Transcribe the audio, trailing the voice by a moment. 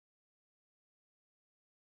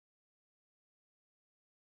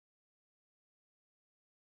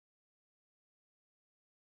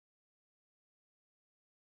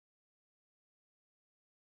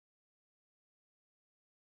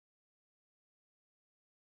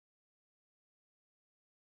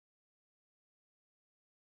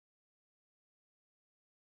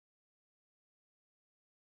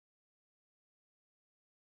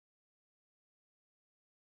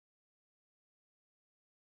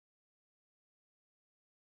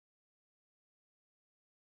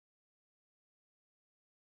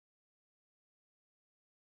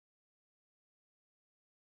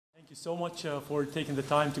you so much for taking the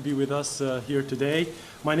time to be with us here today.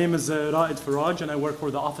 My name is Routledge, and I work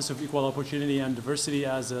for the Office of Equal Opportunity and Diversity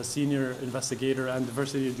as a senior investigator and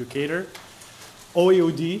diversity educator.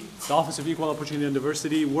 OEOD, the Office of Equal Opportunity and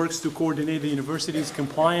Diversity, works to coordinate the university's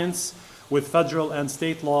compliance with federal and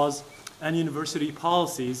state laws and university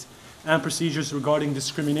policies and procedures regarding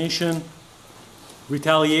discrimination,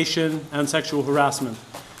 retaliation, and sexual harassment,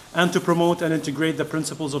 and to promote and integrate the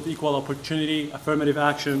principles of equal opportunity, affirmative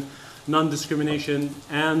action, non-discrimination,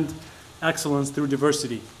 and excellence through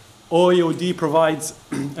diversity. OEOD provides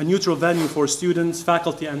a neutral venue for students,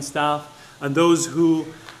 faculty, and staff, and those who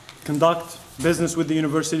conduct business with the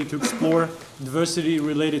university to explore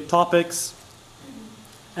diversity-related topics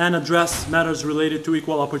and address matters related to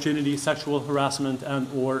equal opportunity, sexual harassment,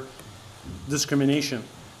 and/or discrimination.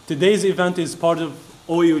 Today's event is part of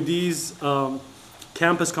OEOD's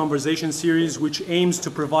Campus Conversation Series, which aims to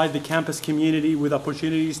provide the campus community with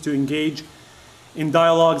opportunities to engage in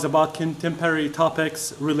dialogues about contemporary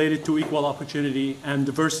topics related to equal opportunity and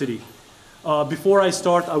diversity. Before I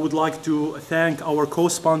start, I would like to thank our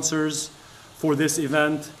co-sponsors for this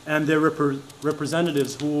event and their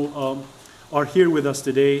representatives who are here with us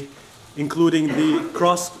today, including the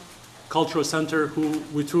Cross Cultural Center, who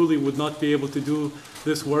we truly would not be able to do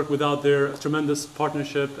this work without their tremendous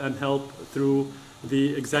partnership and help through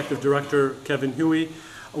the Executive Director, Kevin Huey.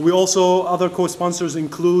 We also, other co-sponsors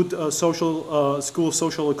include School of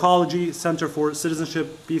Social Ecology, Center for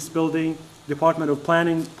Citizenship, Peace Building, Department of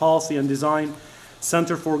Planning, Policy and Design,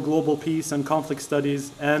 Center for Global Peace and Conflict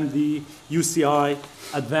Studies, and the UCI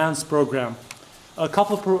Advanced Program. A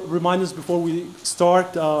couple of reminders before we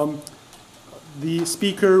start. The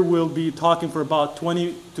speaker will be talking for about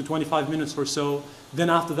 20 to 25 minutes or so. Then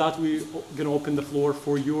after that, we're going to open the floor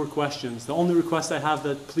for your questions. The only request I have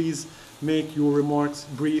that please make your remarks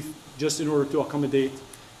brief, just in order to accommodate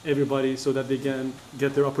everybody so that they can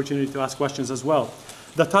get their opportunity to ask questions as well.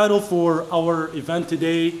 The title for our event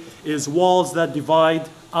today is Walls That Divide,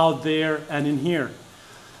 Out There and In Here.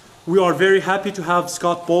 We are very happy to have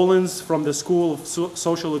Scott Bollens from the School of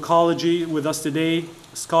Social Ecology with us today.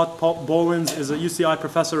 Scott Bollens is a UCI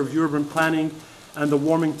professor of urban planning and the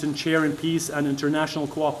Warmington Chair in Peace and International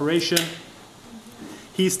Cooperation.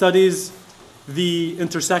 He studies the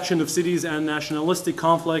intersection of cities and nationalistic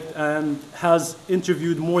conflict and has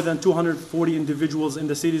interviewed more than 240 individuals in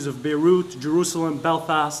the cities of Beirut, Jerusalem,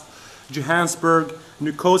 Belfast, Johannesburg,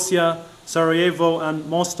 Nicosia, Sarajevo and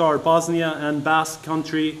Mostar, Bosnia, and Basque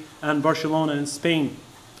Country and Barcelona in Spain.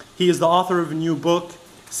 He is the author of a new book,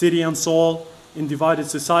 City and Soul in Divided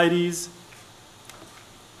Societies,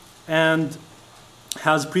 and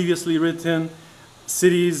has previously written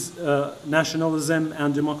Cities, Nationalism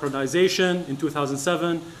and Democratization in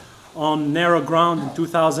 2007, On Narrow Ground in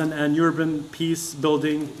 2000, and Urban Peace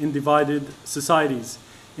Building in Divided Societies.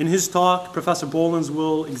 In his talk, Professor Bollens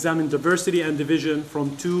will examine diversity and division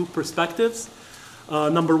from two perspectives.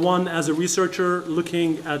 Number one, as a researcher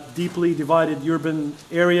looking at deeply divided urban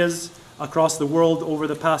areas across the world over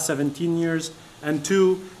the past 17 years, and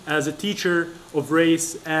two, as a teacher of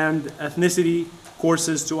race and ethnicity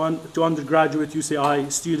courses to undergraduate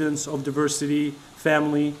UCI students of diversity,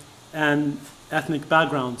 family, and ethnic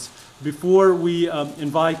backgrounds. Before we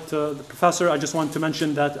invite the professor, I just want to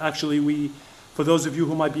mention that actually for those of you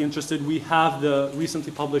who might be interested, we have the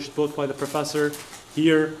recently published book by the professor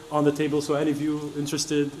here on the table, so any of you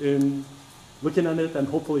interested in looking at it and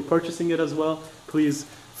hopefully purchasing it as well, please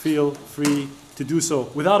feel free to do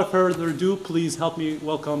so. Without further ado, please help me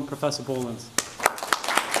welcome Professor Bollens.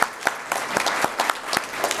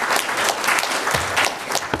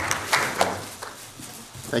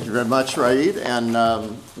 Thank you very much, Raid, and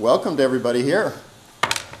welcome to everybody here.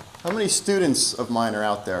 How many students of mine are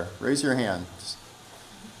out there? Raise your hands.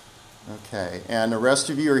 Okay, and the rest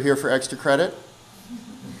of you are here for extra credit?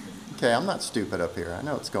 Okay, I'm not stupid up here. I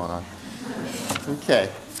know what's going on. Okay,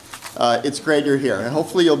 it's great you're here, and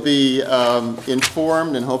hopefully you'll be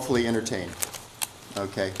informed and hopefully entertained.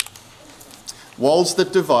 Okay. Walls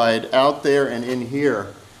that divide, out there and in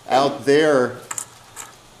here. Out there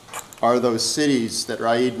are those cities that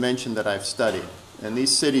Raid mentioned that I've studied. And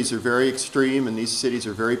these cities are very extreme, and these cities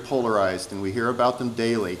are very polarized, and we hear about them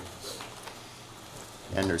daily.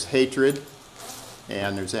 And there's hatred,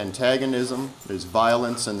 and there's antagonism, there's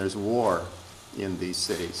violence, and there's war in these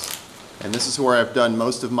cities. And this is where I've done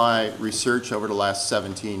most of my research over the last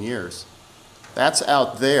 17 years. That's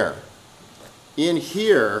out there. In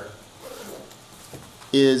here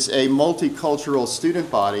is a multicultural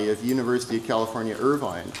student body of University of California,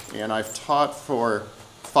 Irvine. And I've taught for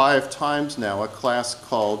 5 times now a class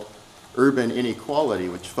called Urban Inequality,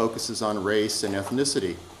 which focuses on race and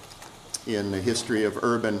ethnicity. in the history of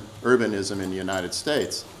urbanism in the United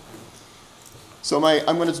States. So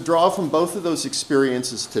I'm going to draw from both of those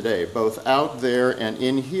experiences today, both out there and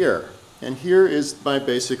in here. And here is my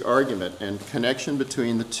basic argument and connection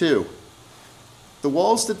between the two. The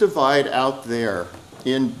walls that divide out there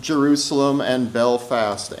in Jerusalem and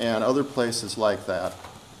Belfast and other places like that,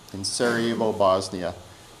 in Sarajevo, Bosnia,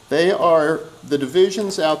 the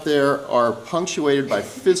divisions out there are punctuated by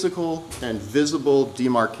physical and visible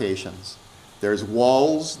demarcations. There's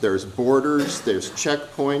walls, there's borders, there's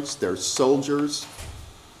checkpoints, there's soldiers.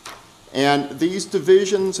 And these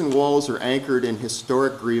divisions and walls are anchored in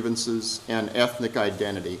historic grievances and ethnic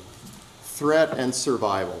identity. Threat and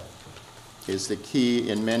survival is the key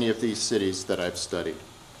in many of these cities that I've studied.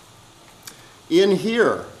 In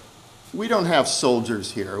here, we don't have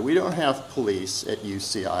soldiers here. We don't have police at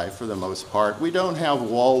UCI for the most part. We don't have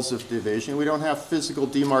walls of division. We don't have physical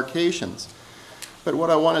demarcations. But what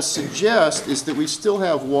I want to suggest is that we still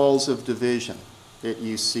have walls of division at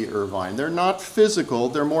UC Irvine. They're not physical,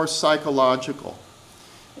 they're more psychological.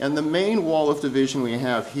 And the main wall of division we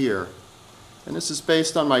have here, and this is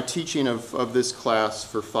based on my teaching of this class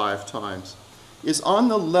for 5 times, is on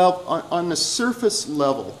the surface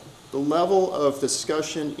level, the level of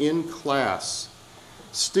discussion in class.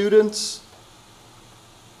 Students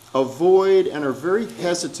avoid and are very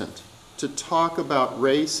hesitant to talk about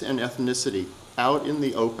race and ethnicity out in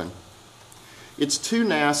the open. It's too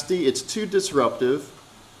nasty, it's too disruptive.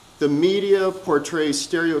 The media portrays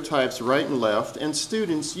stereotypes right and left, and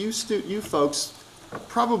students, you folks,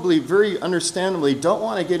 probably very understandably don't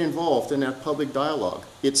want to get involved in that public dialogue.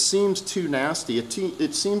 It seems too nasty,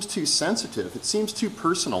 it seems too sensitive, it seems too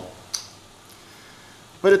personal.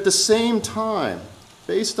 But at the same time,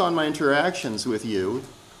 based on my interactions with you,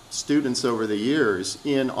 students over the years,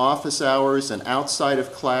 in office hours and outside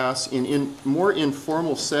of class, in more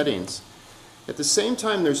informal settings, at the same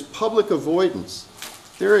time there's public avoidance.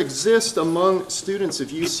 There exists among students of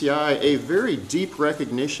UCI a very deep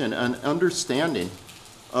recognition and understanding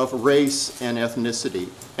of race and ethnicity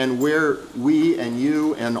and where we and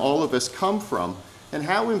you and all of us come from and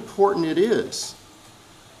how important it is.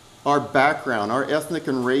 Our background, our ethnic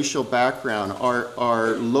and racial background,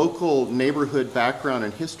 our local neighborhood background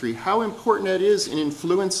and history, how important it is in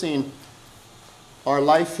influencing our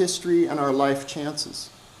life history and our life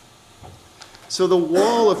chances. So the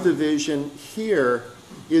wall of division here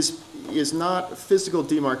is not physical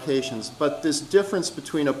demarcations, but this difference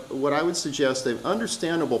between what I would suggest an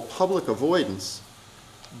understandable public avoidance,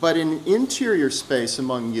 but an interior space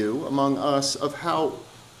among you, among us, of how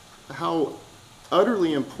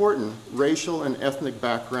utterly important racial and ethnic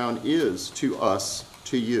background is to us,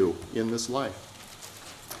 to you, in this life.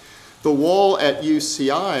 The wall at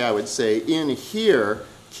UCI, I would say, in here,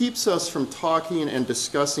 keeps us from talking and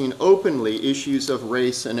discussing openly issues of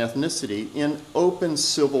race and ethnicity in open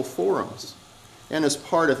civil forums and as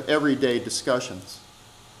part of everyday discussions.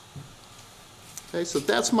 Okay, so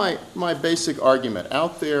that's my basic argument,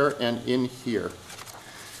 out there and in here.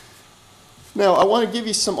 Now, I want to give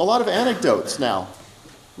you a lot of anecdotes now,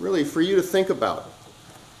 really, for you to think about.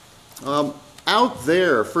 Out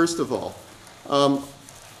there, first of all,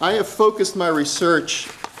 I have focused my research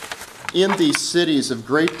in these cities of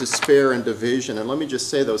great despair and division, and let me just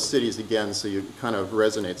say those cities again so it kind of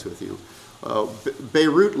resonates with you.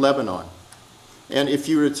 Beirut, Lebanon. And if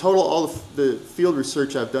you were to total all of the field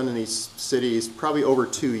research I've done in these cities, probably over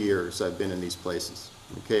 2 years I've been in these places.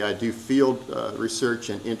 Okay, I do field research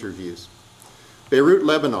and interviews. Beirut,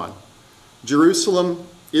 Lebanon. Jerusalem,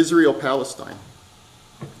 Israel, Palestine.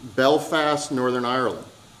 Belfast, Northern Ireland.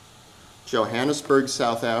 Johannesburg,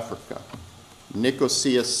 South Africa.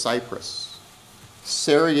 Nicosia, Cyprus.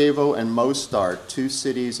 Sarajevo and Mostar, 2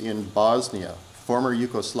 cities in Bosnia, former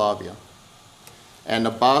Yugoslavia. And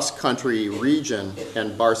the Basque Country region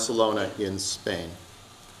and Barcelona in Spain.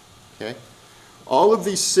 Okay? All of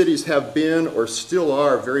these cities have been or still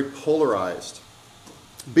are very polarized,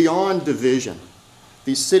 beyond division.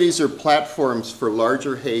 These cities are platforms for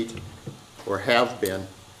larger hate, or have been,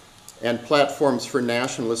 and platforms for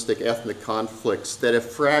nationalistic ethnic conflicts that have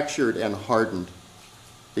fractured and hardened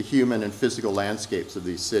the human and physical landscapes of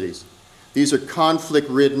these cities. These are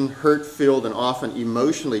conflict-ridden, hurt-filled, and often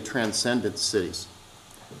emotionally transcendent cities.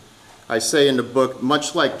 I say in the book,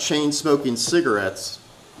 much like chain-smoking cigarettes,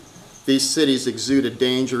 these cities exude a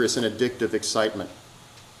dangerous and addictive excitement.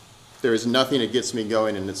 There is nothing that gets me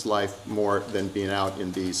going in this life more than being out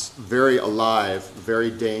in these very alive, very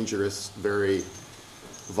dangerous, very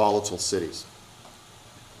volatile cities.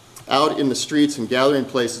 Out in the streets and gathering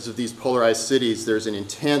places of these polarized cities, there's an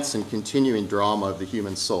intense and continuing drama of the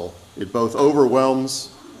human soul. It both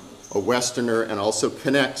overwhelms a Westerner, and also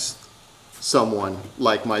connects someone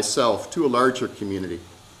like myself to a larger community.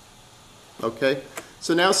 Okay?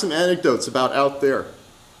 So now some anecdotes about out there.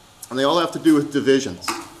 And they all have to do with divisions.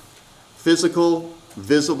 Physical,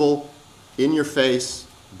 visible, in your face,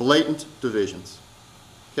 blatant divisions.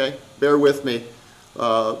 Okay? Bear with me.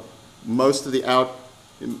 A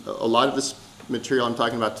lot of this material I'm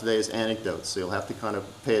talking about today is anecdotes, so you'll have to kind of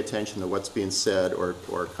pay attention to what's being said or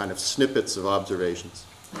kind of snippets of observations.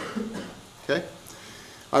 Okay?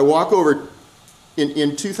 I walk over,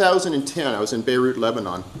 in 2010, I was in Beirut,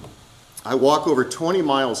 Lebanon. I walk over 20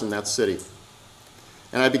 miles in that city,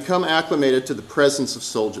 and I become acclimated to the presence of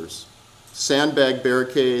soldiers, sandbag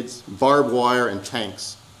barricades, barbed wire, and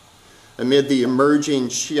tanks, amid the emerging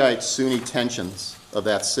Shiite-Sunni tensions of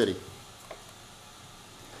that city.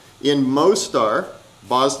 In Mostar,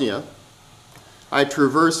 Bosnia, I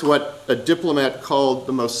traverse what a diplomat called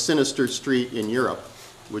the most sinister street in Europe,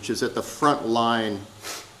 which is at the front line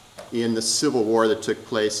in the civil war that took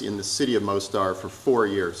place in the city of Mostar for 4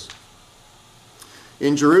 years.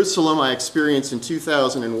 In Jerusalem, I experienced in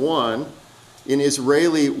 2001 an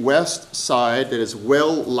Israeli west side that is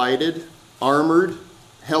well lighted, armored,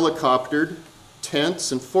 helicoptered,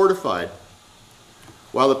 tense, and fortified,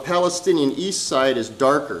 while the Palestinian east side is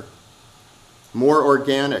darker, more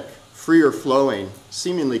organic, freer flowing,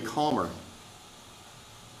 seemingly calmer.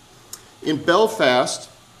 In Belfast,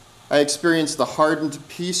 I experienced the hardened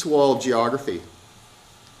peace wall geography,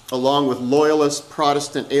 along with loyalist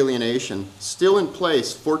Protestant alienation, still in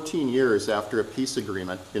place 14 years after a peace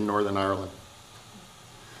agreement in Northern Ireland.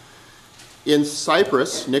 In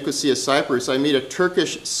Cyprus, Nicosia, Cyprus, I meet a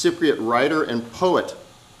Turkish Cypriot writer and poet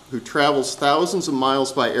who travels thousands of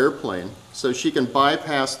miles by airplane so she can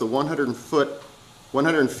bypass the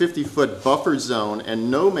 150-foot buffer zone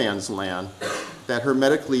and no man's land that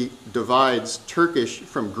hermetically divides Turkish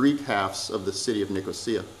from Greek halves of the city of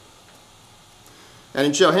Nicosia. And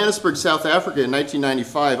in Johannesburg, South Africa in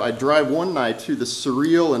 1995, I drive one night through the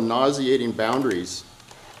surreal and nauseating boundaries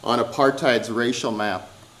on apartheid's racial map,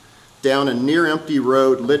 down a near-empty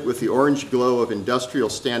road lit with the orange glow of industrial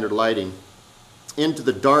standard lighting, into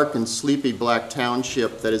the dark and sleepy black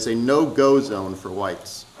township that is a no-go zone for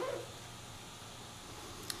whites.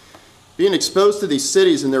 Being exposed to these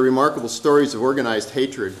cities and their remarkable stories of organized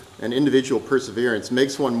hatred and individual perseverance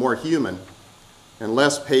makes one more human and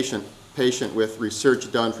less patient with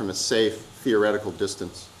research done from a safe, theoretical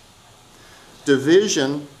distance.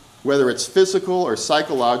 Division, whether it's physical or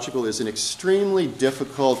psychological, is an extremely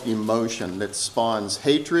difficult emotion that spawns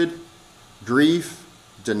hatred, grief,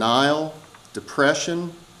 denial,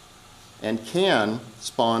 depression, and can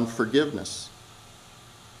spawn forgiveness.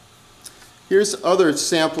 Here's other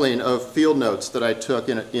sampling of field notes that I took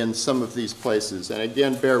in some of these places. And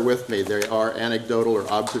again, bear with me, they are anecdotal or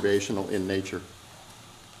observational in nature.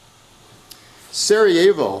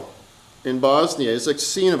 Sarajevo in Bosnia is a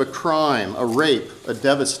scene of a crime, a rape, a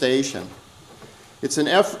devastation. It's an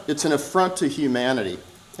affront to humanity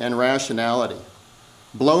and rationality.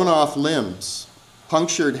 Blown off limbs,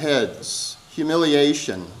 punctured heads,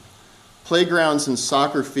 humiliation, playgrounds and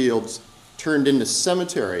soccer fields turned into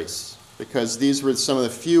cemeteries because these were some of the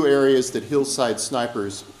few areas that hillside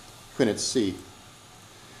snipers couldn't see.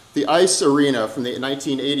 The ice arena from the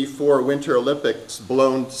 1984 Winter Olympics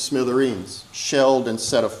blown to smithereens, shelled and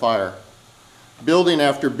set afire. Building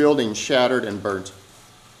after building shattered and burnt.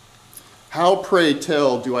 How, pray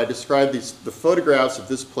tell, do I describe the photographs of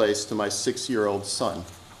this place to my 6-year-old son?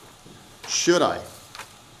 Should I?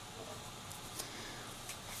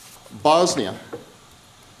 Bosnia.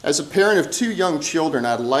 As a parent of 2 young children,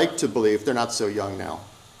 I'd like to believe, they're not so young now.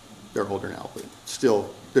 They're older now, but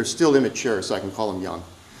they're still immature, so I can call them young.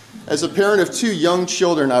 As a parent of 2 young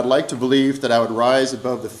children, I'd like to believe that I would rise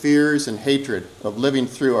above the fears and hatred of living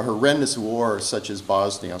through a horrendous war such as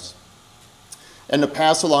Bosnia's, and to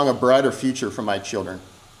pass along a brighter future for my children.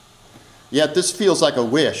 Yet this feels like a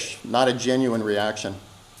wish, not a genuine reaction.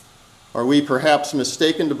 Are we perhaps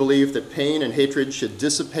mistaken to believe that pain and hatred should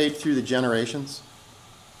dissipate through the generations?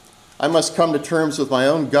 I must come to terms with my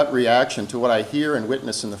own gut reaction to what I hear and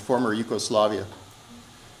witness in the former Yugoslavia.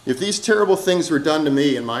 If these terrible things were done to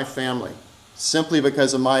me and my family, simply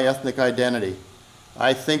because of my ethnic identity,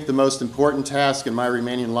 I think the most important task in my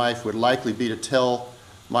remaining life would likely be to tell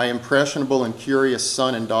my impressionable and curious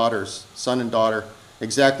son and daughter,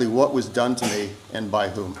 exactly what was done to me and by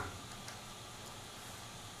whom.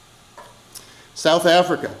 South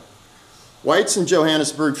Africa. Whites in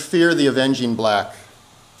Johannesburg fear the avenging black,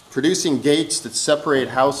 producing gates that separate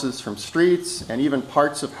houses from streets and even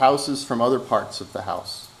parts of houses from other parts of the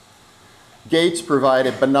house. Gates provide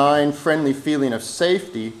a benign, friendly feeling of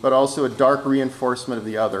safety, but also a dark reinforcement of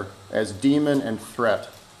the other as demon and threat.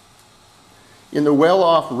 In the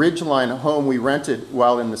well-off ridgeline home we rented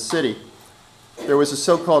while in the city, there was a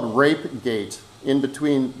so-called rape gate in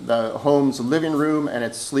between the home's living room and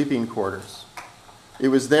its sleeping quarters. It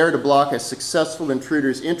was there to block a successful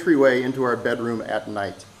intruder's entryway into our bedroom at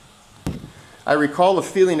night. I recall the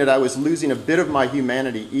feeling that I was losing a bit of my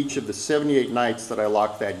humanity each of the 78 nights that I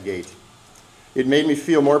locked that gate. It made me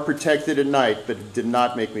feel more protected at night, but it did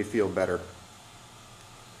not make me feel better.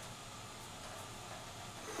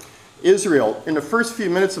 Israel. In the first few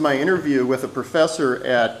minutes of my interview with a professor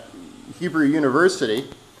at Hebrew University,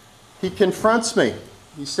 he confronts me.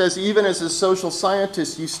 He says, even as a social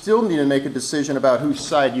scientist, you still need to make a decision about whose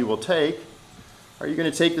side you will take. Are you going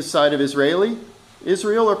to take the side of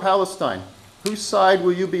Israel or Palestine? Whose side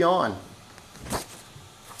will you be on?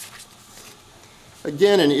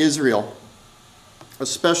 Again, in Israel, a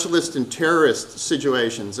specialist in terrorist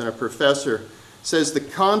situations and a professor says the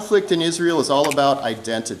conflict in Israel is all about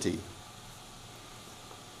identity.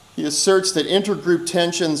 He asserts that intergroup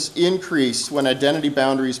tensions increase when identity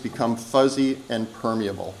boundaries become fuzzy and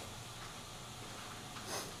permeable.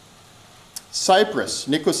 Cyprus,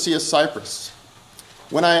 Nicosia, Cyprus.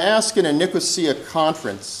 When I ask in a Nicosia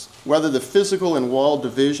conference whether the physical and wall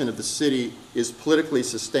division of the city is politically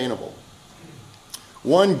sustainable,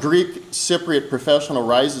 one Greek Cypriot professional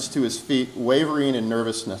rises to his feet, wavering in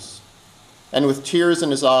nervousness, and with tears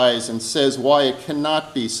in his eyes, and says why it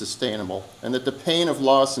cannot be sustainable, and that the pain of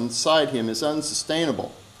loss inside him is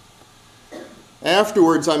unsustainable.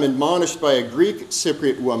 Afterwards, I'm admonished by a Greek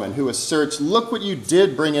Cypriot woman who asserts, look what you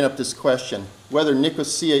did bringing up this question, whether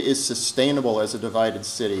Nicosia is sustainable as a divided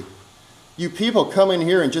city. You people come in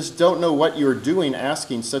here and just don't know what you're doing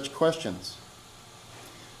asking such questions.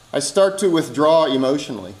 I start to withdraw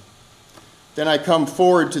emotionally. Then I come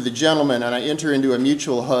forward to the gentleman and I enter into a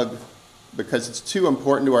mutual hug because it's too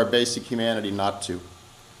important to our basic humanity not to.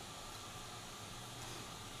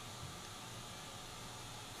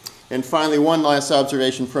 And finally, one last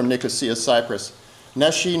observation from Nicosia, Cyprus.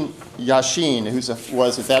 Neshin Yashin, who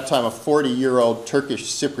was at that time a 40-year-old Turkish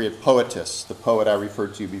Cypriot poetess, the poet I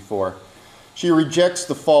referred to before, she rejects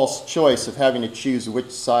the false choice of having to choose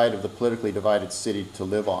which side of the politically divided city to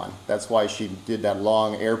live on. That's why she did that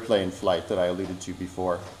long airplane flight that I alluded to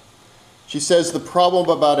before. She says the problem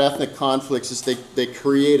about ethnic conflicts is they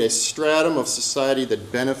create a stratum of society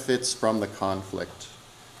that benefits from the conflict.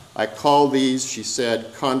 I call these, she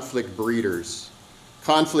said, conflict breeders.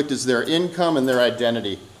 Conflict is their income and their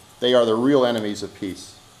identity. They are the real enemies of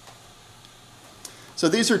peace. So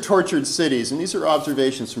these are tortured cities, and these are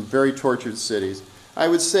observations from very tortured cities. I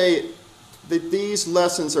would say that these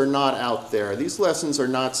lessons are not out there. These lessons are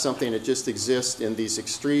not something that just exists in these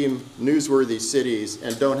extreme, newsworthy cities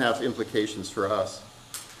and don't have implications for us.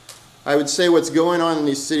 I would say what's going on in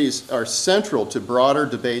these cities are central to broader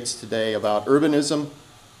debates today about urbanism,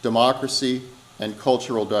 democracy, and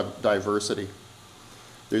cultural diversity.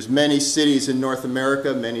 There's many cities in North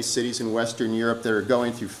America, many cities in Western Europe that are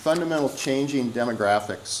going through fundamental changing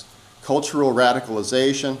demographics, cultural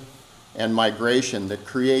radicalization, and migration that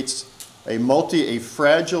creates a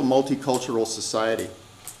fragile multicultural society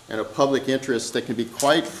and a public interest that can be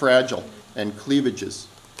quite fragile and cleavages.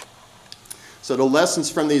 So the lessons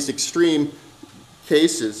from these extreme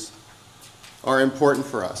cases are important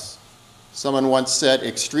for us. Someone once said,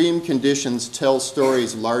 extreme conditions tell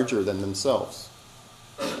stories larger than themselves.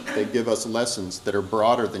 They give us lessons that are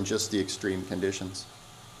broader than just the extreme conditions.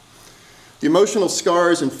 The emotional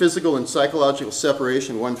scars and physical and psychological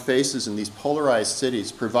separation one faces in these polarized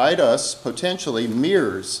cities provide us, potentially,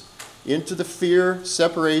 mirrors into the fear,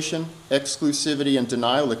 separation, exclusivity, and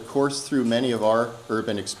denial that course through many of our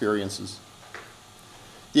urban experiences.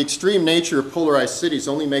 The extreme nature of polarized cities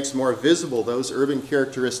only makes more visible those urban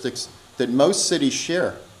characteristics that most cities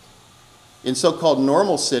share. In so-called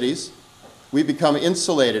normal cities, we become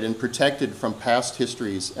insulated and protected from past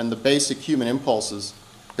histories and the basic human impulses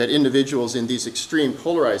that individuals in these extreme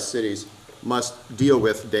polarized cities must deal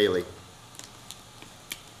with daily.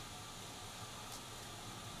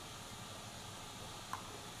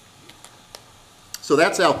 So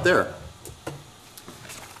that's out there.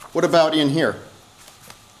 What about in here?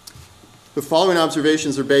 The following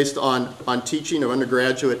observations are based on teaching of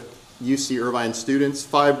undergraduate UC Irvine students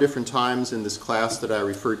 5 different times in this class that I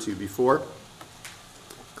referred to before,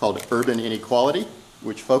 called Urban Inequality,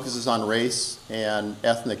 which focuses on race and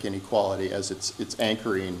ethnic inequality as its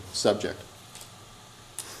anchoring subject.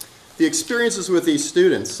 The experiences with these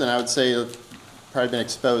students, and I would say I've probably been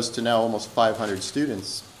exposed to now almost 500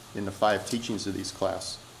 students in the 5 teachings of these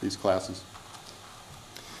classes.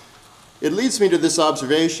 It leads me to this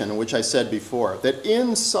observation, which I said before, that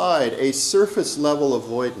inside a surface level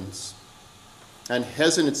avoidance and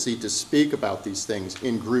hesitancy to speak about these things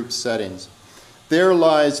in group settings, there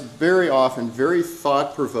lies very often very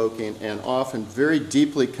thought-provoking and often very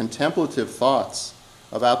deeply contemplative thoughts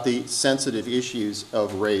about the sensitive issues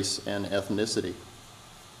of race and ethnicity.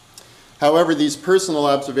 However, these personal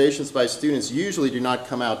observations by students usually do not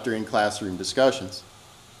come out during classroom discussions.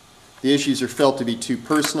 The issues are felt to be too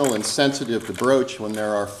personal and sensitive to broach when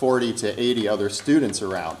there are 40 to 80 other students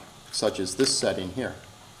around, such as this setting here.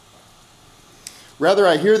 Rather,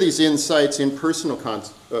 I hear these insights in personal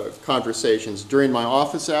conversations during my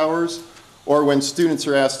office hours or when students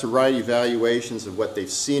are asked to write evaluations of what they've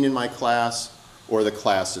seen in my class or the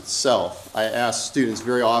class itself. I ask students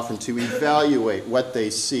very often to evaluate what they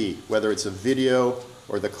see, whether it's a video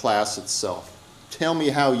or the class itself. Tell me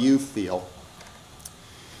how you feel.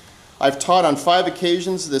 I've taught on 5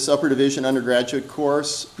 occasions this upper division undergraduate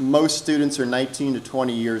course. Most students are 19 to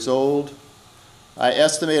 20 years old. I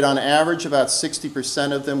estimate on average about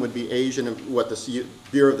 60% of them would be Asian, what the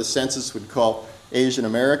Bureau of the Census would call Asian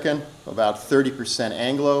American, about 30%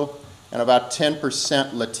 Anglo, and about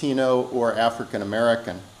 10% Latino or African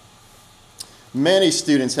American. Many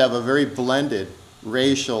students have a very blended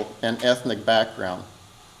racial and ethnic background,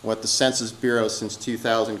 what the Census Bureau since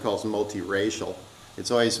 2000 calls multiracial.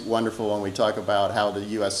 It's always wonderful when we talk about how the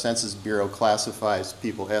U.S. Census Bureau classifies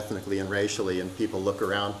people ethnically and racially, and people look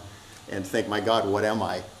around and think, my God, what am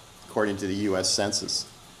I, according to the U.S. Census?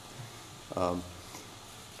 A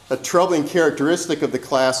troubling characteristic of the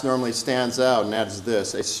class normally stands out, and that is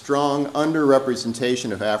this: a strong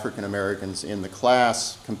underrepresentation of African Americans in the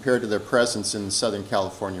class compared to their presence in the Southern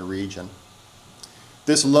California region.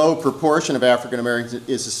 This low proportion of African Americans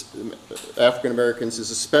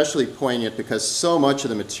is especially poignant because so much of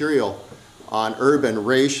the material on urban,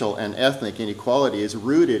 racial, and ethnic inequality is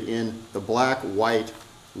rooted in the black-white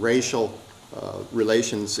racial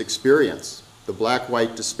relations experience, the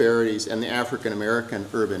black-white disparities, and the African-American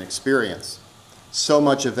urban experience. So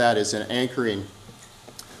much of that is an anchoring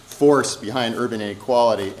force behind urban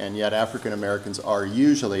inequality, and yet African-Americans are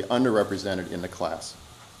usually underrepresented in the class.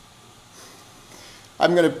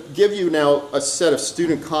 I'm going to give you now a set of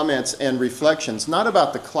student comments and reflections, not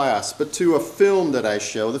about the class, but to a film that I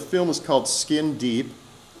show. The film is called Skin Deep,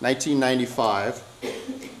 1995.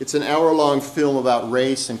 It's an hour-long film about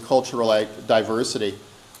race and cultural diversity,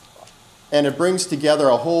 and it brings together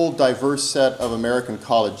a whole diverse set of American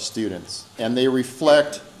college students, and they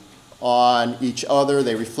reflect on each other,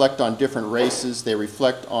 they reflect on different races, they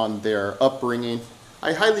reflect on their upbringing.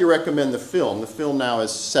 I highly recommend the film. The film now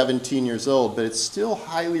is 17 years old, but it's still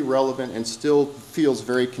highly relevant and still feels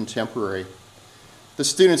very contemporary. The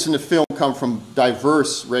students in the film come from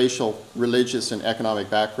diverse racial, religious, and economic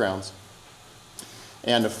backgrounds.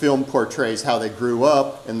 And the film portrays how they grew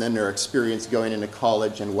up and then their experience going into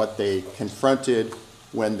college and what they confronted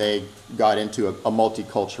when they got into a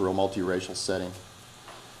multicultural, multiracial setting.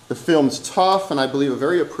 The film's tough and I believe a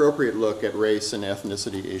very appropriate look at race and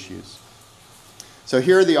ethnicity issues. So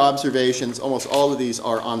here are the observations. Almost all of these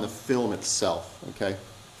are on the film itself, okay?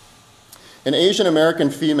 An Asian American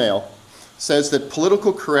female says that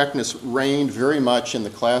political correctness reigned very much in the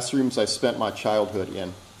classrooms I spent my childhood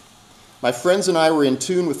in. My friends and I were in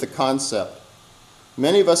tune with the concept.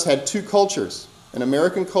 Many of us had 2 cultures, an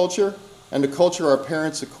American culture and a culture our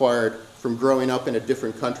parents acquired from growing up in a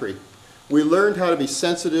different country. We learned how to be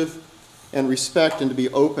sensitive and respect and to be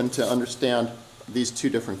open to understand these 2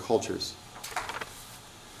 different cultures.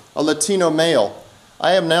 A Latino male,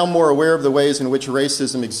 I am now more aware of the ways in which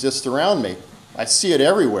racism exists around me. I see it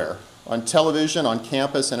everywhere, on television, on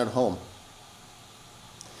campus, and at home.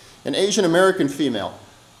 An Asian American female,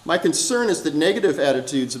 my concern is that negative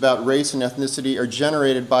attitudes about race and ethnicity are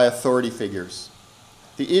generated by authority figures.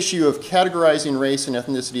 The issue of categorizing race and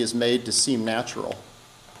ethnicity is made to seem natural.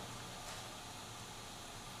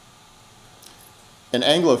 An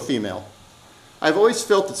Anglo female, I've always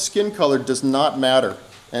felt that skin color does not matter,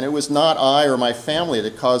 and it was not I or my family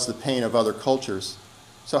that caused the pain of other cultures.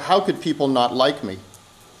 So how could people not like me?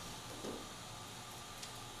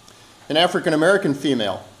 An African American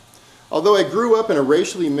female, although I grew up in a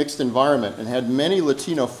racially mixed environment and had many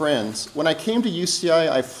Latino friends, when I came to UCI,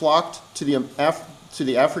 I flocked to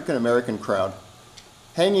the African American crowd.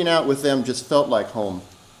 Hanging out with them just felt like home.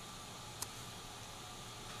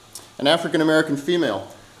 An African American female,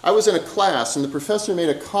 I was in a class and the professor made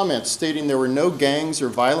a comment stating there were no gangs or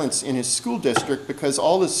violence in his school district because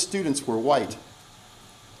all his students were white.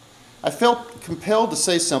 I felt compelled to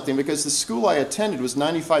say something because the school I attended was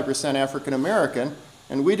 95% African American,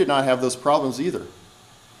 and we did not have those problems either.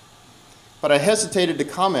 but I hesitated to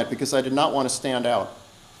comment because I did not want to stand out.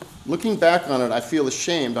 Looking back on it, I feel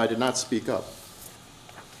ashamed I did not speak up.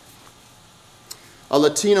 A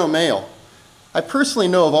Latino male. I personally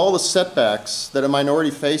know of all the setbacks that a minority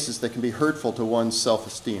faces that can be hurtful to one's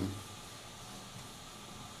self-esteem.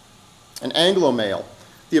 An Anglo male.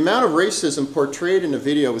 The amount of racism portrayed in the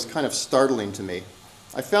video was kind of startling to me.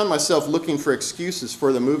 I found myself looking for excuses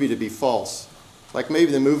for the movie to be false, like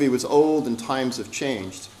maybe the movie was old and times have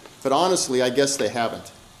changed. But honestly, I guess they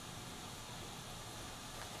haven't.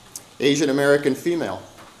 Asian American female.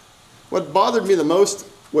 What bothered me the most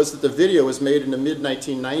was that the video was made in the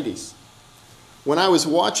mid-1990s. When I was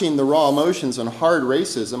watching the raw emotions on hard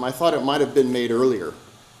racism, I thought it might have been made earlier.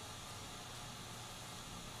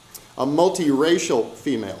 A multiracial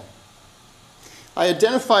female. I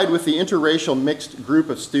identified with the interracial mixed group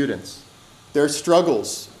of students. Their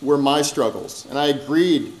struggles were my struggles, and I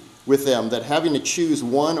agreed with them that having to choose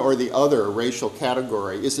one or the other racial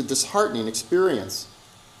category is a disheartening experience.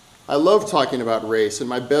 I love talking about race, and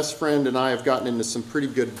my best friend and I have gotten into some pretty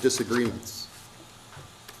good disagreements.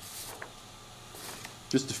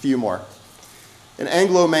 Just a few more. An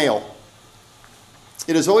Anglo male.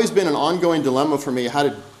 It has always been an ongoing dilemma for me how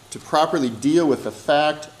to properly deal with the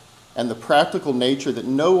fact and the practical nature that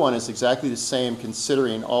no one is exactly the same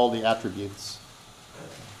considering all the attributes.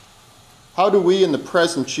 How do we in the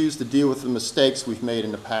present choose to deal with the mistakes we've made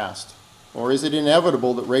in the past? Or is it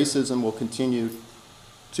inevitable that racism will continue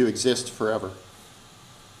to exist forever?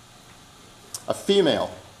 A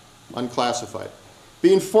female, unclassified.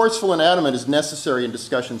 Being forceful and adamant is necessary in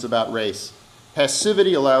discussions about race.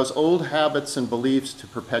 Passivity allows old habits and beliefs to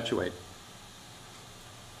perpetuate.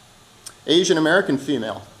 Asian American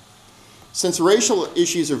female. Since racial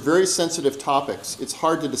issues are very sensitive topics, it's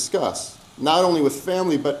hard to discuss, not only with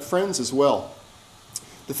family but friends as well.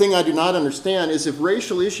 The thing I do not understand is if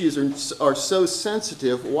racial issues are so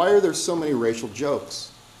sensitive, why are there so many racial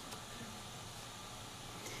jokes?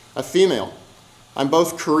 A female. I'm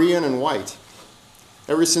both Korean and white.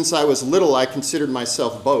 Ever since I was little, I considered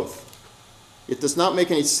myself both. It does not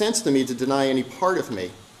make any sense to me to deny any part of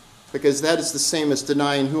me, because that is the same as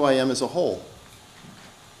denying who I am as a whole.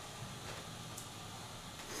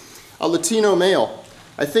 A Latino male.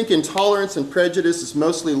 I think intolerance and prejudice is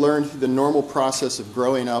mostly learned through the normal process of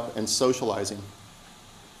growing up and socializing.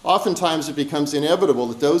 Oftentimes it becomes inevitable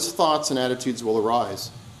that those thoughts and attitudes will arise.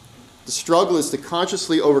 The struggle is to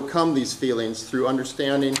consciously overcome these feelings through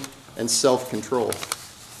understanding and self-control.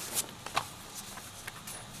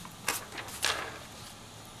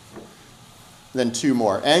 Then two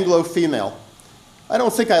more. Anglo female. I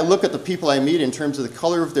don't think I look at the people I meet in terms of the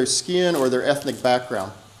color of their skin or their ethnic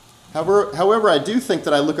background. However, I do think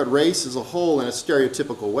that I look at race as a whole in a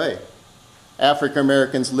stereotypical way. African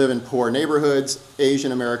Americans live in poor neighborhoods.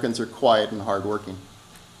 Asian Americans are quiet and hardworking.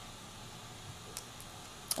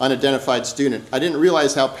 Unidentified student. I didn't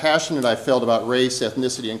realize how passionate I felt about race,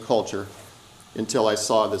 ethnicity, and culture until I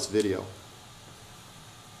saw this video.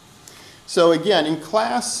 So again, in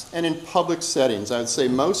class and in public settings, I would say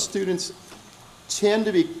most students tend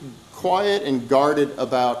to be quiet and guarded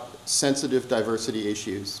about sensitive diversity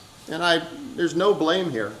issues. And there's no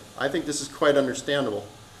blame here. I think this is quite understandable.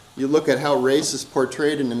 You look at how race is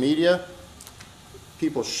portrayed in the media,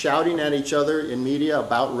 people shouting at each other in media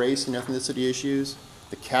about race and ethnicity issues,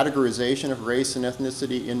 the categorization of race and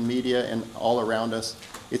ethnicity in media and all around us.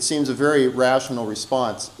 It seems a very rational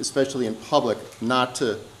response, especially in public, not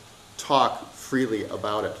to talk freely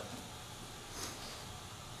about it.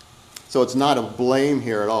 So it's not a blame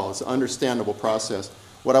here at all. It's an understandable process.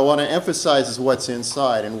 What I want to emphasize is what's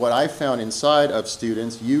inside, and what I found inside of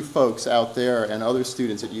students, you folks out there and other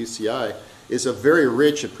students at UCI, is a very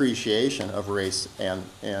rich appreciation of race and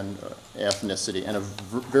ethnicity, and a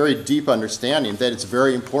very deep understanding that it's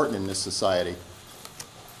very important in this society.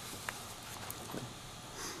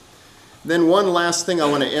 Then one last thing I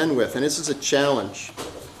want to end with, and this is a challenge.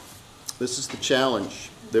 This is the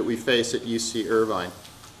challenge that we face at UC Irvine.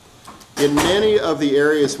 In many of the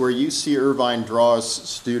areas where UC Irvine draws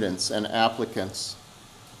students and applicants,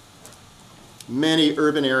 many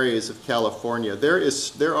urban areas of California, there is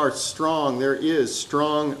strong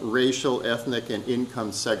racial, ethnic, and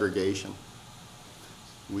income segregation.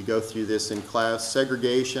 We go through this in class.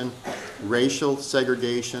 Segregation, racial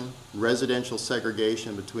segregation, residential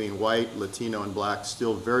segregation between white, Latino, and black,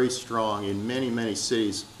 still very strong in many, many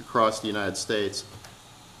cities across the United States,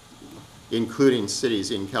 including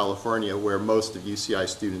cities in California where most of UCI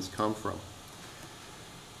students come from.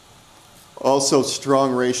 Also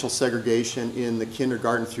strong racial segregation in the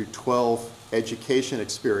kindergarten through 12 education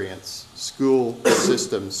experience, school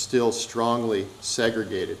systems still strongly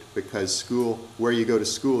segregated because school, where you go to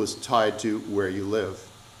school is tied to where you live.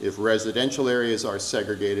 If residential areas are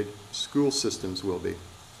segregated, school systems will be.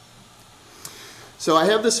 So I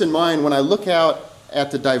have this in mind when I look out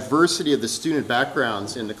at the diversity of the student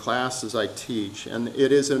backgrounds in the classes I teach, and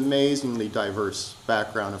it is an amazingly diverse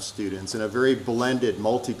background of students and a very blended,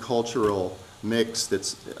 multicultural mix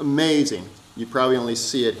that's amazing. You probably only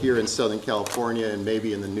see it here in Southern California and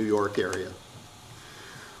maybe in the New York area.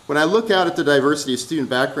 When I look out at the diversity of student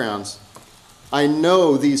backgrounds, I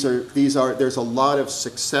know there's a lot of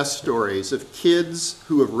success stories of kids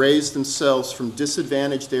who have raised themselves from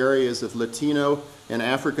disadvantaged areas of Latino and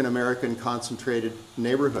African American concentrated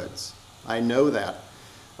neighborhoods. I know that.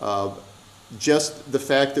 Just the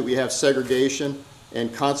fact that we have segregation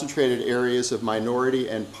and concentrated areas of minority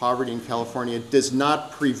and poverty in California does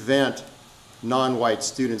not prevent non-white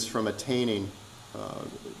students from attaining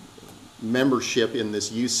membership in this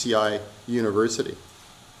UCI university.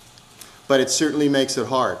 But it certainly makes it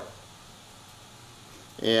hard.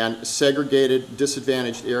 And segregated,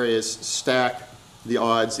 disadvantaged areas stack the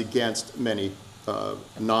odds against many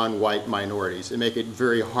non-white minorities and make it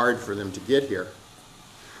very hard for them to get here.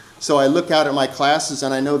 So I look out at my classes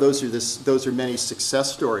and I know those are many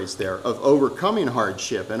success stories there of overcoming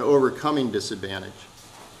hardship and overcoming disadvantage.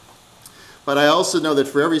 But I also know that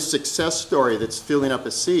for every success story that's filling up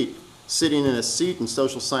a seat, sitting in a seat in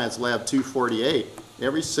Social Science Lab 248,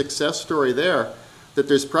 every success story there, that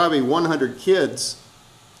there's probably 100 kids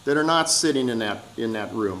that are not sitting in that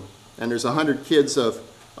room. And there's 100 kids of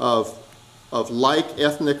like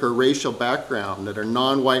ethnic or racial background that are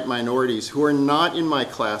non-white minorities who are not in my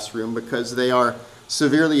classroom because they are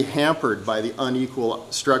severely hampered by the unequal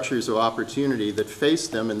structures of opportunity that face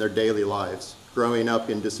them in their daily lives, growing up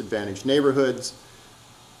in disadvantaged neighborhoods,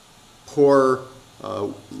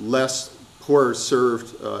 less poor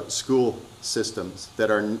served school systems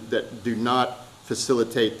that do not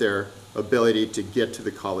facilitate their ability to get to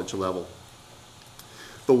the college level.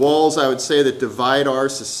 The walls, I would say, that divide our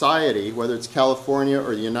society, whether it's California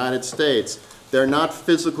or the United States, they're not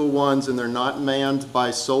physical ones and they're not manned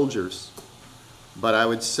by soldiers. But I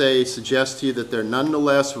would suggest to you that they're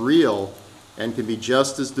nonetheless real and can be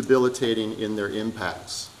just as debilitating in their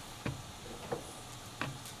impacts.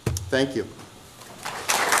 Thank you.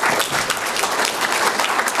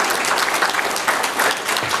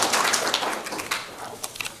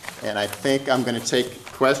 And I think I'm going to take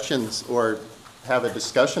questions or have a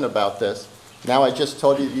discussion about this. Now I just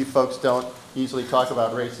told you that you folks don't easily talk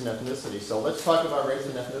about race and ethnicity, so let's talk about race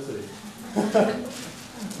and ethnicity.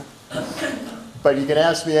 But you can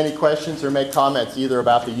ask me any questions or make comments either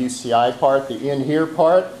about the UCI part, the in here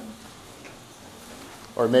part,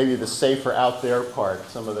 or maybe the safer out there part,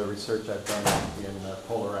 some of the research I've done in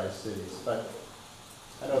polarized cities. But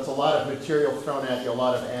I know it's a lot of material thrown at you, a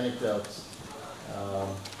lot of anecdotes.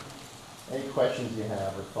 Any questions you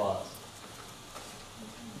have or thoughts?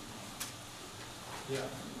 Yeah.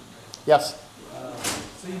 Yes?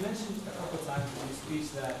 So you mentioned a couple of times in your speech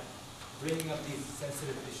that bringing up these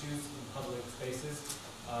sensitive issues in public spaces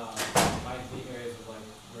might be areas of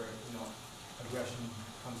where aggression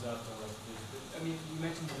comes up, or you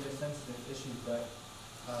mentioned that they're sensitive issues, but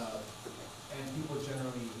and people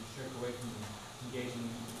generally shirk away from engaging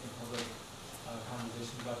in public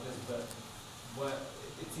conversations about this. But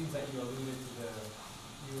it seems like you alluded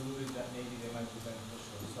that maybe they might be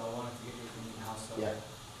beneficial. So I wanted to get your opinion how so.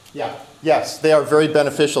 Yeah. Yes, they are very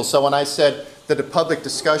beneficial. So when I said that the public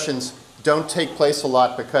discussions don't take place a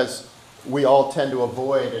lot because we all tend to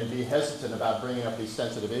avoid and be hesitant about bringing up these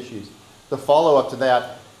sensitive issues, the follow-up to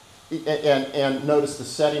that, and notice the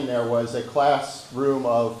setting there was a classroom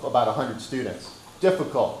of about 100 students.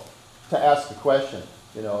 Difficult to ask the question,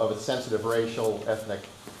 of a sensitive racial, ethnic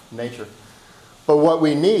nature. But what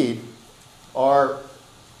we need are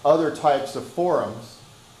other types of forums,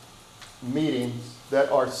 meetings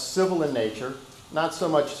that are civil in nature, not so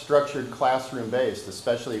much structured classroom-based,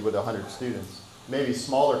 especially with 100 students. Maybe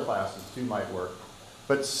smaller classes too might work.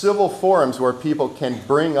 But civil forums where people can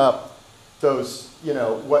bring up those,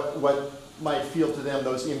 what might feel to them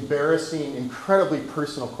those embarrassing, incredibly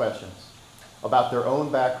personal questions about their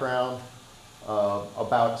own background,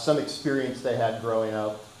 about some experience they had growing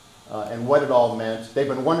up, and what it all meant. They've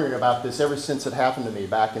been wondering about this ever since it happened to me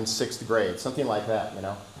back in 6th grade, something like that,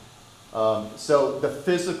 So the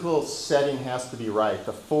physical setting has to be right.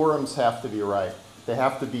 The forums have to be right. They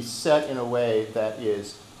have to be set in a way that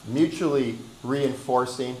is mutually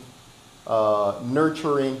reinforcing,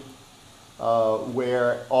 nurturing,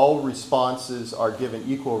 where all responses are given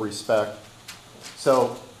equal respect.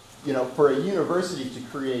 So you know, for a university to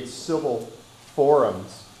create civil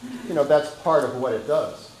forums, you know, that's part of what it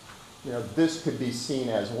does. You know, this could be seen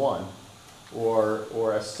as one,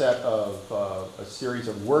 or a set of, a series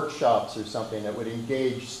of workshops or something that would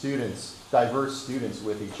engage students, diverse students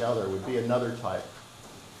with each other would be another type.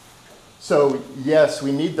 So yes,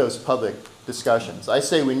 we need those public discussions. I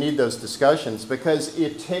say we need those discussions because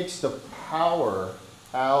it takes the power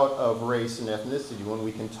out of race and ethnicity when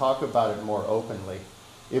we can talk about it more openly.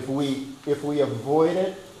 If we avoid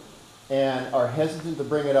it and are hesitant to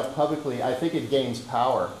bring it up publicly, I think it gains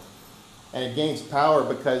power. And it gains power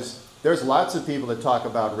because there's lots of people that talk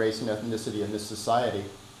about race and ethnicity in this society,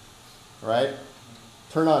 right?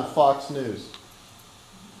 Turn on Fox News.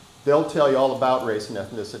 They'll tell you all about race and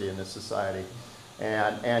ethnicity in this society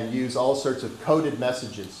and use all sorts of coded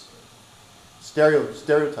messages,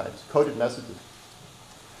 stereotypes, coded messages.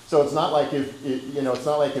 So it's not like it's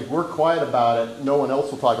not like if we're quiet about it, no one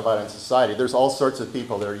else will talk about it in society. There's all sorts of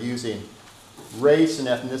people that are using race and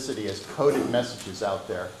ethnicity as coded messages out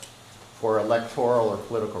there for electoral or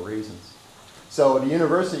political reasons. So the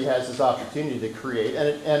university has this opportunity to create,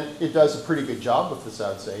 and it does a pretty good job with this, I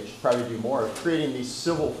would say. It should probably do more of creating these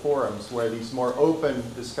civil forums where these more open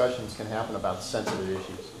discussions can happen about sensitive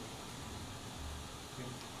issues.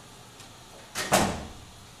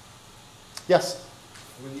 Yes?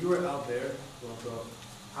 When you were out there,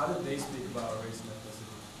 how did they speak about race and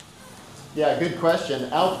ethnicity? Yeah, good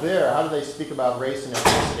question. Out there, how do they speak about race and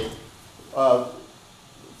ethnicity?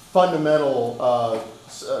 Fundamental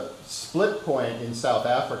split point in South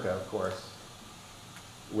Africa, of course,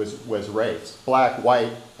 was race. Black,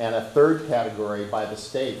 white, and a third category by the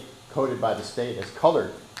state, coded by the state as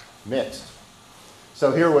colored, mixed.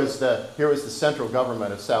 So here was the central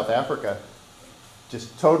government of South Africa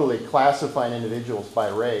just totally classifying individuals by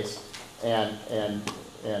race and you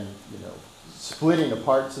know, splitting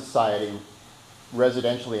apart society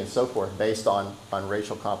residentially and so forth based on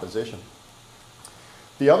racial composition.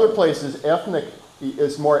 The other place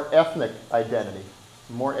is more ethnic identity,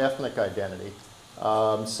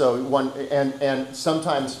 so one, and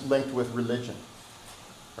sometimes linked with religion,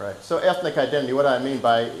 right? So ethnic identity, what I mean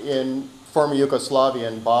by, in former Yugoslavia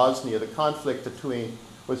and Bosnia, the conflict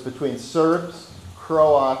was between Serbs,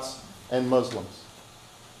 Croats, and Muslims,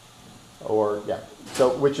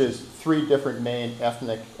 which is three different main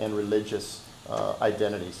ethnic and religious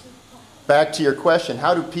identities. Back to your question,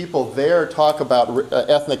 how do people there talk about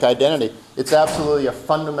ethnic identity? It's absolutely a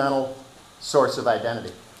fundamental source of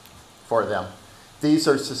identity for them. These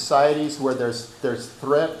are societies where there's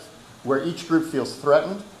threat, where each group feels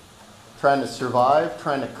threatened, trying to survive,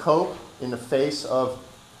 trying to cope in the face of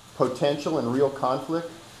potential and real conflict.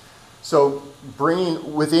 So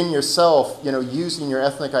bringing within yourself, you know, using your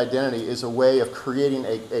ethnic identity is a way of creating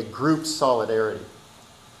a group solidarity.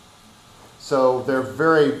 So they're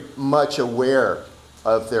very much aware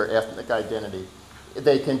of their ethnic identity.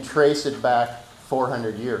 They can trace it back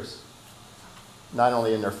 400 years, not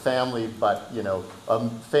only in their family, but, you know, a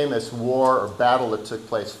famous war or battle that took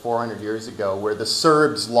place 400 years ago where the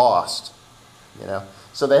Serbs lost, you know.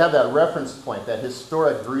 So they have that reference point, that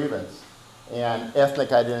historic grievance, and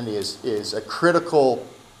ethnic identity is a critical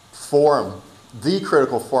form, the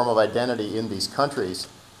critical form of identity in these countries.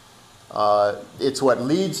 It's what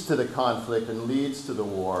leads to the conflict and leads to the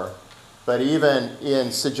war. But even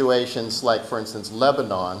in situations like, for instance,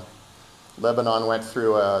 Lebanon went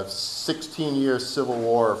through a 16-year civil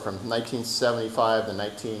war from 1975 to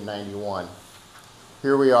 1991.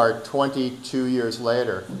 Here we are 22 years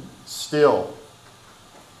later, still,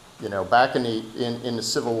 you know, back in the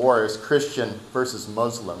Civil War, it was Christian versus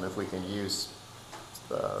Muslim, if we can use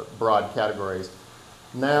broad categories.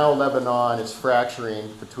 Now Lebanon is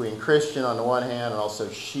fracturing between Christian on the one hand and also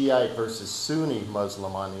Shiite versus Sunni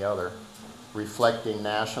Muslim on the other, reflecting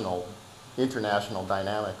international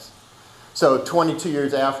dynamics. So 22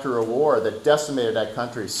 years after a war that decimated that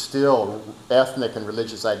country, still ethnic and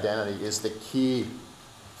religious identity is the key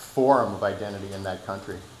form of identity in that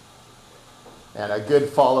country. And a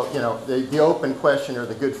good the open question or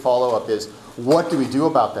the good follow-up is, what do we do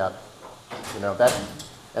about that? You know,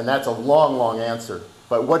 and that's a long, long answer.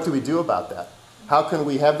 But what do we do about that? How can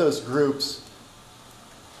we have those groups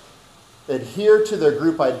adhere to their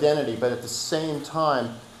group identity, but at the same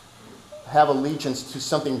time have allegiance to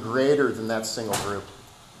something greater than that single group?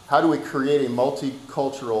 How do we create a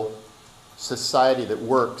multicultural society that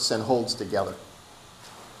works and holds together?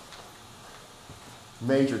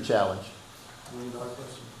 Major challenge.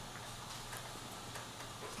 Question.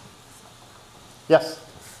 Yes?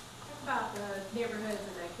 Talk about the neighborhoods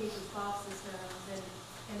and the K-12 systems,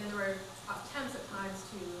 and then there were attempts at times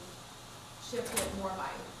to shift it more by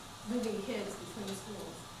moving kids between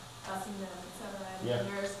schools, busing them, et cetera. Yeah. And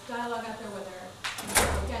there's dialogue out there whether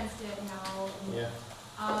you're against it now. And, Yeah.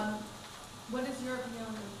 what is your opinion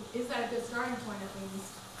on is that a good starting point at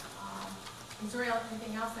least? Is there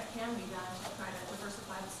anything else that can be done to try to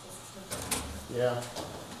diversify the school system? Yeah.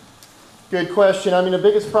 Good question. I mean, the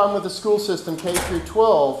biggest problem with the school system, K through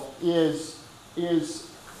 12, is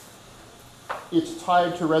it's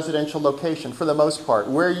tied to residential location for the most part.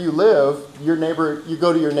 Where you live, you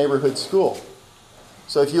go to your neighborhood school.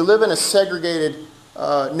 So if you live in a segregated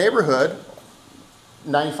neighborhood,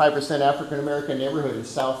 95% African American neighborhood in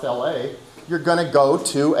South LA, you're going to go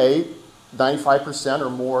to a 95%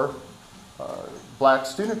 or more black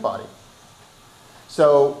student body.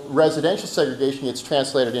 So residential segregation gets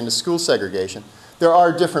translated into school segregation. There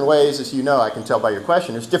are different ways, as you know, I can tell by your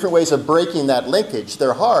question, there's different ways of breaking that linkage.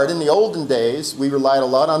 They're hard. In the olden days, we relied a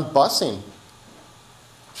lot on busing.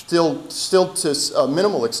 Still to a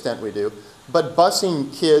minimal extent we do. But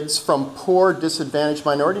busing kids from poor, disadvantaged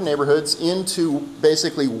minority neighborhoods into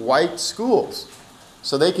basically white schools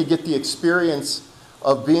so they could get the experience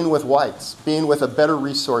of being with whites, being with a better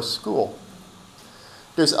resource school.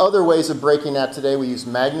 There's other ways of breaking that today. We use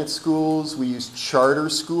magnet schools. We use charter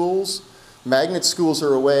schools. Magnet schools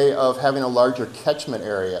are a way of having a larger catchment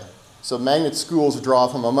area. So magnet schools draw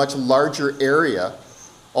from a much larger area,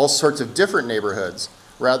 all sorts of different neighborhoods,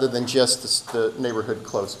 rather than just the neighborhood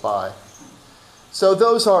close by. So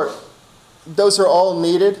those are all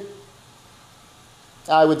needed.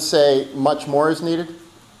 I would say much more is needed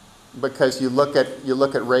because you look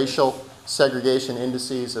at racial segregation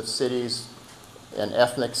indices of cities and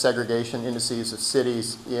ethnic segregation indices of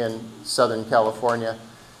cities in Southern California,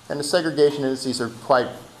 and the segregation indices are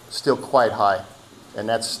still quite high, and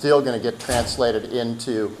that's still going to get translated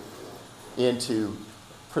into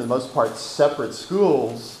for the most part separate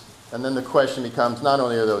schools. And then the question becomes not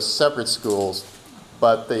only are those separate schools,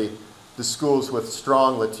 but the schools with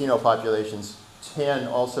strong Latino populations tend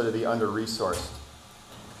also to be under-resourced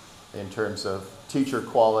in terms of teacher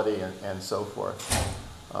quality and so forth.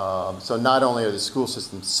 So not only are the school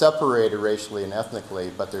systems separated racially and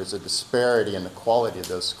ethnically, but there's a disparity in the quality of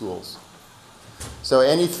those schools. So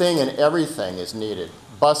anything and everything is needed.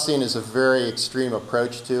 Busing is a very extreme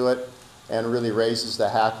approach to it and really raises the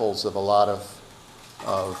hackles of a lot of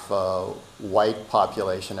white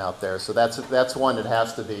population out there. So that's one that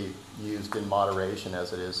has to be used in moderation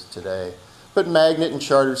as it is today. But magnet and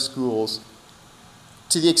charter schools,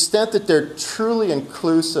 to the extent that they're truly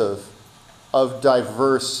inclusive of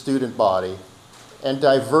diverse student body and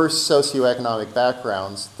diverse socioeconomic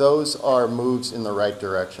backgrounds, those are moves in the right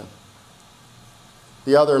direction.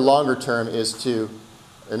 The other longer term is to,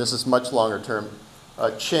 and this is much longer term,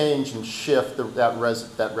 change and shift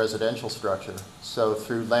that residential structure. So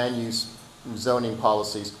through land use zoning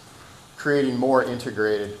policies, creating more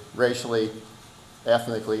integrated, racially,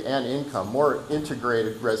 ethnically, and income, more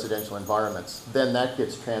integrated residential environments, then that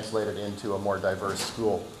gets translated into a more diverse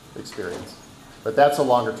school experience. But that's a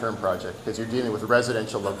longer term project because you're dealing with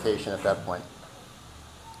residential location at that point.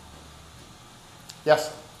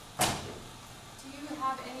 Yes? Do you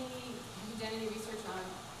have you done any research on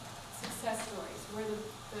success stories where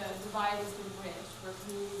the divide has been bridged, where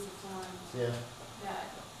communities have formed that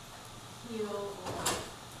heal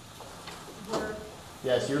or work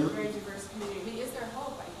Yes, in a very diverse community? I mean, is there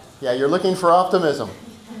hope, I guess? Yeah, you're looking for optimism.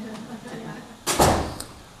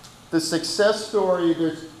 The success story,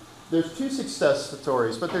 there's two success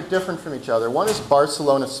stories, but they're different from each other. One is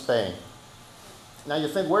Barcelona, Spain. Now you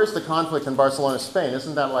think, where's the conflict in Barcelona, Spain?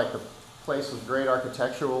 Isn't that like the place with great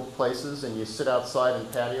architectural places and you sit outside in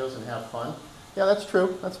patios and have fun? Yeah, that's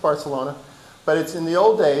true. That's Barcelona. But it's in the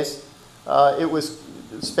old days,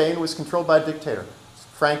 Spain was controlled by a dictator,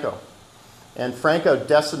 Franco. And Franco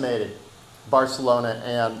decimated Barcelona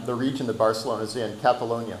and the region that Barcelona is in,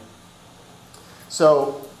 Catalonia.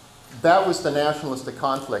 So that was the nationalistic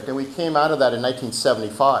conflict, and we came out of that in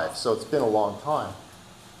 1975, so it's been a long time.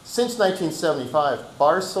 Since 1975,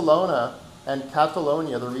 Barcelona and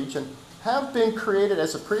Catalonia, the region, have been created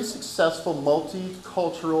as a pretty successful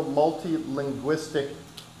multicultural, multilinguistic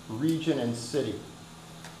region and city.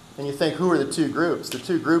 And you think, who are the two groups? The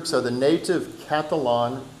two groups are the native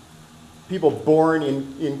Catalan, people born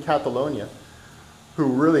in Catalonia, who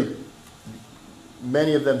really,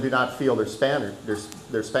 many of them do not feel they're Spanish.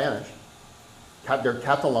 They're Spanish. They're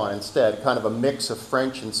Catalan instead, kind of a mix of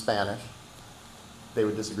French and Spanish. They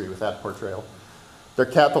would disagree with that portrayal. They're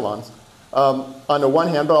Catalans on the one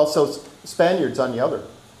hand, but also Spaniards on the other.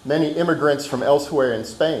 Many immigrants from elsewhere in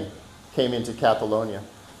Spain came into Catalonia.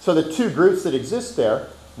 So the two groups that exist there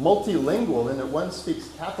multilingual in that one speaks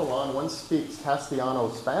Catalan, one speaks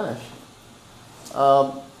Castellano Spanish,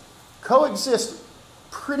 coexist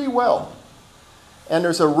pretty well. And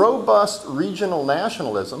there's a robust regional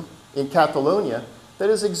nationalism in Catalonia that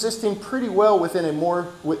is existing pretty well within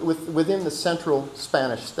within the central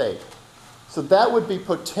Spanish state. So that would be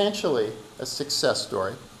potentially a success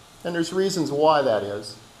story, and there's reasons why that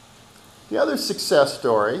is. The other success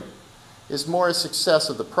story is more a success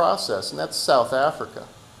of the process, and that's South Africa.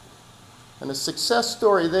 And the success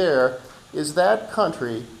story there is that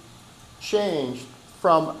country changed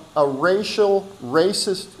from a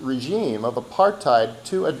racist regime of apartheid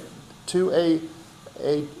to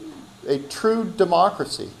a true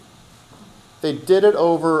democracy. They did it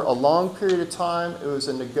over a long period of time. It was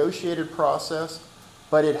a negotiated process,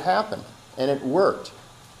 but it happened, and it worked.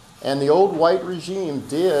 And the old white regime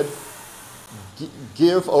did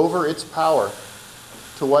give over its power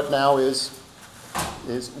to what now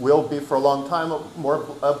will be for a long time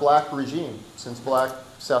a black regime, since black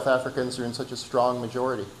South Africans are in such a strong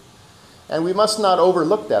majority. And we must not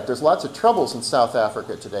overlook that. There's lots of troubles in South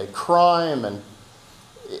Africa today, crime, and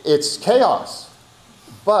it's chaos.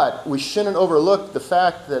 But we shouldn't overlook the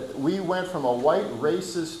fact that we went from a white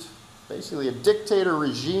racist, basically a dictator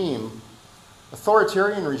regime,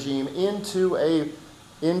 authoritarian regime, into a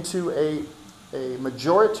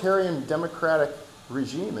majoritarian democratic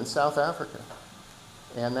regime in South Africa.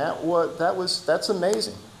 And that's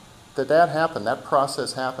amazing that happened, that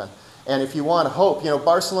process happened. And if you want hope,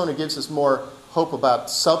 Barcelona gives us more hope about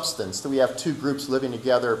substance, that we have two groups living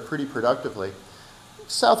together pretty productively.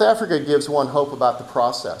 South Africa gives one hope about the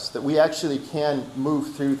process, that we actually can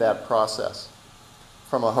move through that process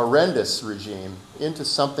from a horrendous regime into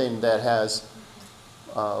something that has,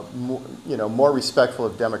 more respectful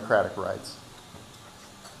of democratic rights.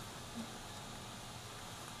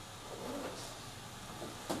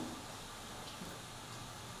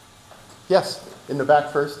 Yes, in the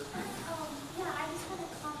back first. Yeah, I just had a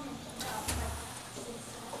comment about success.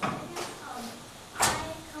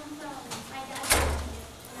 I come from, my dad's from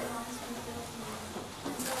Egypt and my mom's from the Philippines.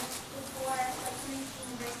 And so before coming to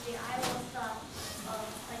university, I always thought of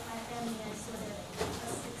my family as sort of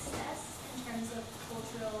a success in terms of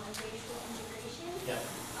cultural and racial integration. Yeah.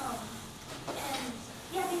 And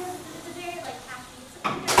yeah, because it's a very happy, it's a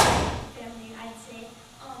very family, I'd say.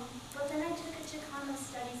 But then I took a Chicano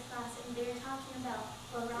studies class, and they were talking about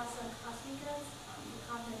La Raza Cosmicas, the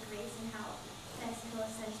cosmic race, and how Mexico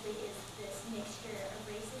essentially is this mixture of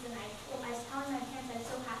races. And I was telling my parents I was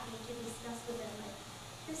so happy to discuss with them,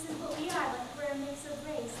 this is what we are, we're a mix of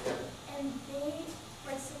race. And they,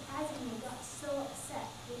 surprisingly, got so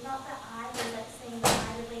upset. They thought that I was saying that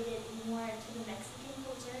I related more to the Mexican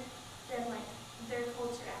culture than their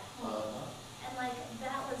culture at home. And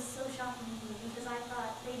that was so shocking to me, because I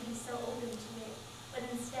thought they'd be so open to it, but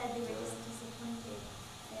instead they were just disappointed.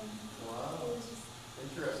 And Wow. it was just,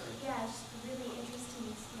 Interesting. yeah, just a really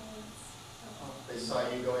interesting experience. They saw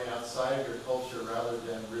you going outside of your culture rather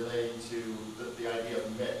than relating to the idea of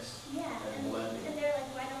mix. Yeah, and blending. and they're like,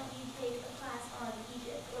 why don't we take a class on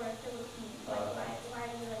Egypt or Philippines? Why are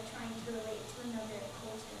you trying to relate to another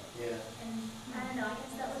culture? Yeah. And I don't know, I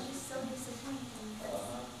guess that was just so disappointing,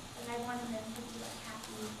 because I wanted them to be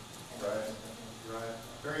happy. Right. Right.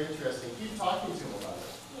 Very interesting. Keep talking to them about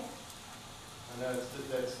it. Yeah. I know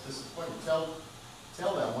that's disappointing. Tell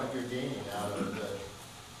them what you're gaining out of the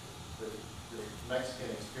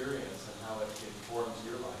Mexican experience and how it informs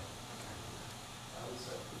your life. I would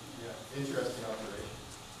say, yeah, interesting observation.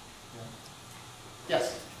 Yeah.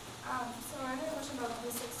 Yes. So I had a question about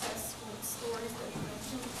the successful stories that you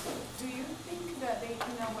mentioned. Do you think that they,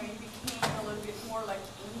 in a way, became a little bit more in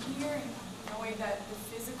a way that the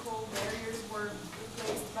physical barriers were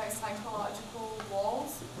replaced by psychological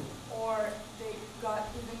walls, or they got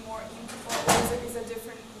even more, or is a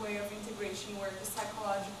different way of integration where the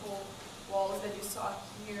psychological walls that you saw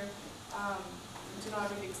here do not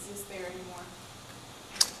really exist there anymore?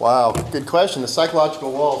 Wow, good question. The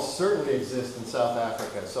psychological walls certainly exist in South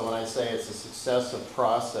Africa. So when I say it's a successive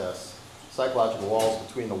process, psychological walls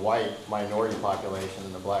between the white minority population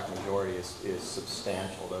and the black majority is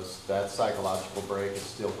substantial. That psychological break is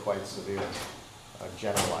still quite severe,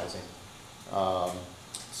 generalizing.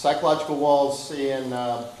 Psychological walls in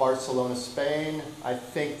Barcelona, Spain, I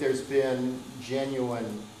think there's been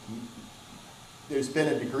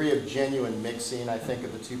a degree of genuine mixing, I think,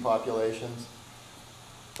 of the two populations.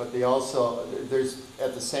 But they also,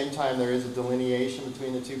 at the same time, there is a delineation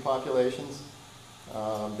between the two populations.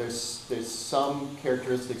 There's some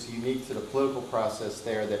characteristics unique to the political process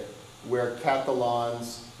there, that where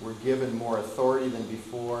Catalans were given more authority than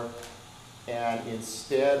before, and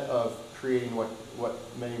instead of creating what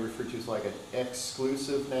many refer to as like an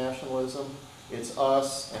exclusive nationalism, it's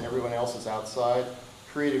us and everyone else is outside,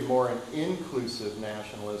 created more an inclusive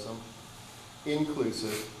nationalism,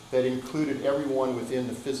 inclusive, that included everyone within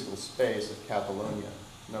the physical space of Catalonia,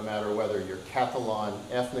 no matter whether you're Catalan,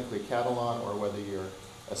 ethnically Catalan, or whether you're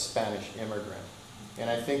a Spanish immigrant. And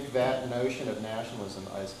I think that notion of nationalism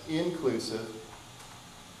as inclusive,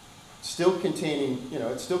 still containing, you know,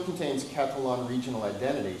 it still contains Catalan regional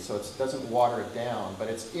identity, so it doesn't water it down, but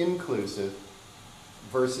it's inclusive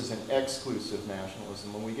versus an exclusive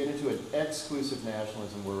nationalism. When we get into an exclusive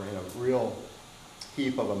nationalism, we're in a real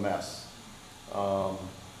heap of a mess.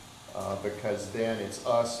 Because then it's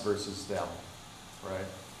us versus them, right?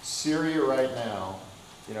 Syria right now,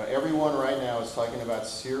 you know, everyone right now is talking about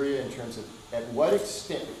Syria in terms of at what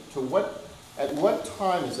extent, at what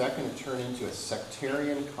time is that going to turn into a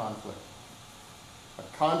sectarian conflict?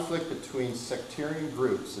 A conflict between sectarian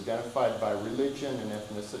groups identified by religion and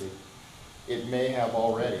ethnicity. It may have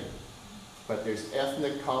already, but there's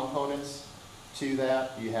ethnic components to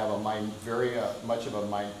that. You have very much of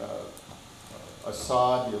a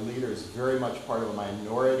Assad, your leader, is very much part of a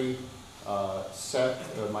minority sect,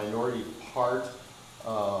 a minority part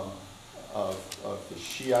of the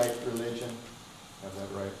Shiite religion. Have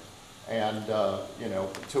that right? And you know,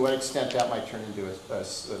 to what extent that might turn into a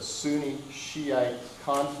Sunni Shiite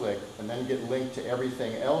conflict, and then get linked to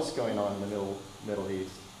everything else going on in the Middle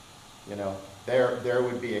East. You know, there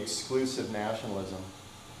would be exclusive nationalism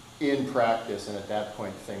in practice, and at that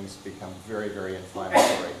point things become very, very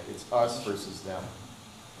inflammatory. It's us versus them.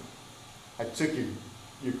 I took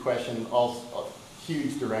your question a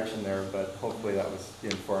huge direction there, but hopefully that was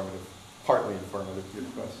informative, partly informative to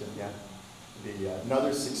your question. Yeah.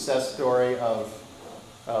 Another success story of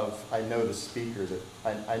I know the speaker, that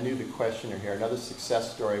I knew the questioner here. Another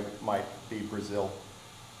success story might be Brazil,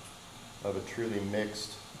 of a truly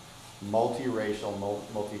mixed, multiracial,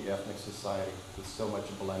 multi-ethnic society with so much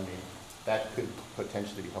blending. That could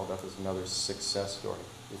potentially be held up as another success story,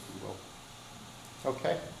 if you will.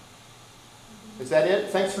 Okay. Is that it?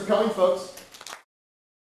 Thanks for coming, folks.